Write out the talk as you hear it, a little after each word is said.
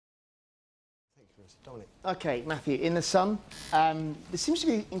Chris. Dominic. Okay, Matthew, in the Sun, there seems to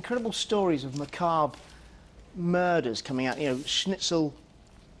be incredible stories of macabre murders coming out. You know, Schnitzel,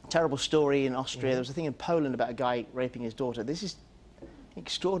 terrible story in Austria. There was a thing in Poland about a guy raping his daughter. This is an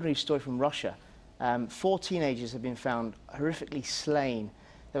extraordinary story from Russia. 4 teenagers have been found horrifically slain.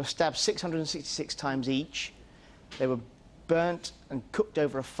 They were stabbed 666 times each. They were burnt and cooked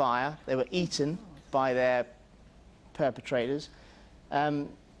over a fire. They were eaten by their perpetrators.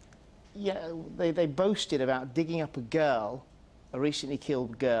 Yeah, they boasted about digging up a girl, a recently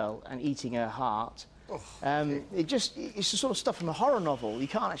killed girl, and eating her heart. It's the sort of stuff from a horror novel. You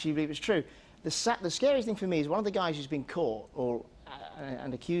can't actually believe it's true. The scariest thing for me is one of the guys who's been caught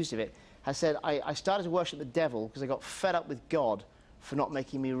and accused of it has said, I started to worship the devil because I got fed up with God for not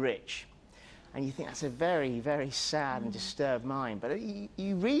making me rich. And you think that's a very, very sad and disturbed mind. But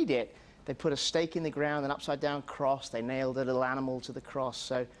you read it, they put a stake in the ground, an upside-down cross, they nailed a little animal to the cross.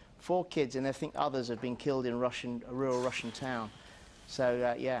 So 4 kids, and they think others have been killed in a rural Russian town.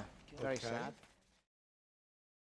 So, yeah, very sad.